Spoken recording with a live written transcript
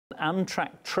Amtrak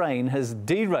train has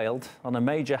derailed on a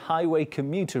major highway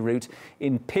commuter route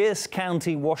in Pierce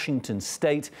County, Washington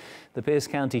state. The Pierce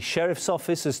County Sheriff's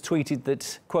Office has tweeted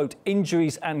that, quote,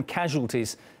 injuries and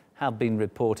casualties have been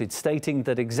reported, stating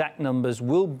that exact numbers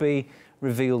will be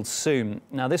revealed soon.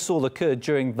 Now, this all occurred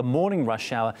during the morning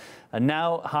rush hour, and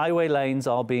now highway lanes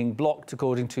are being blocked,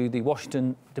 according to the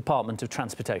Washington Department of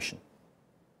Transportation.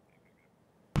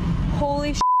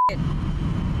 Holy shit.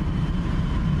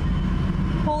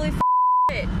 Holy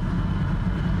shit.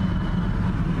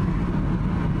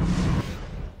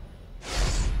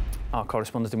 Our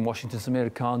correspondent in Washington,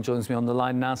 Samira Khan, joins me on the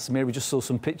line now. Samira, we just saw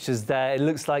some pictures there. It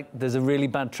looks like there's a really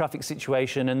bad traffic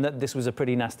situation and that this was a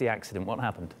pretty nasty accident. What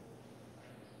happened?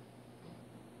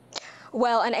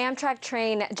 Well, an Amtrak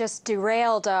train just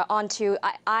derailed onto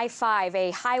I-5,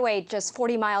 a highway just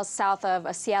 40 miles south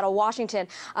of Seattle, Washington.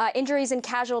 Injuries and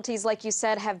casualties, like you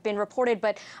said, have been reported,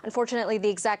 but unfortunately the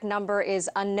exact number is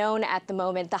unknown at the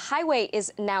moment. The highway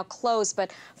is now closed,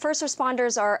 but first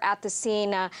responders are at the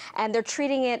scene and they're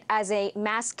treating it as a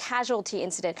mass casualty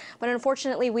incident. But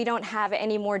unfortunately, we don't have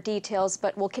any more details,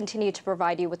 but we'll continue to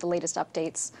provide you with the latest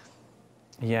updates.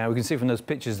 Yeah, we can see from those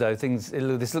pictures, though,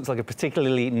 this looks like a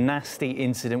particularly nasty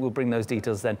incident. We'll bring those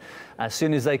details then as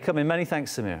soon as they come in. Many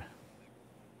thanks, Samira.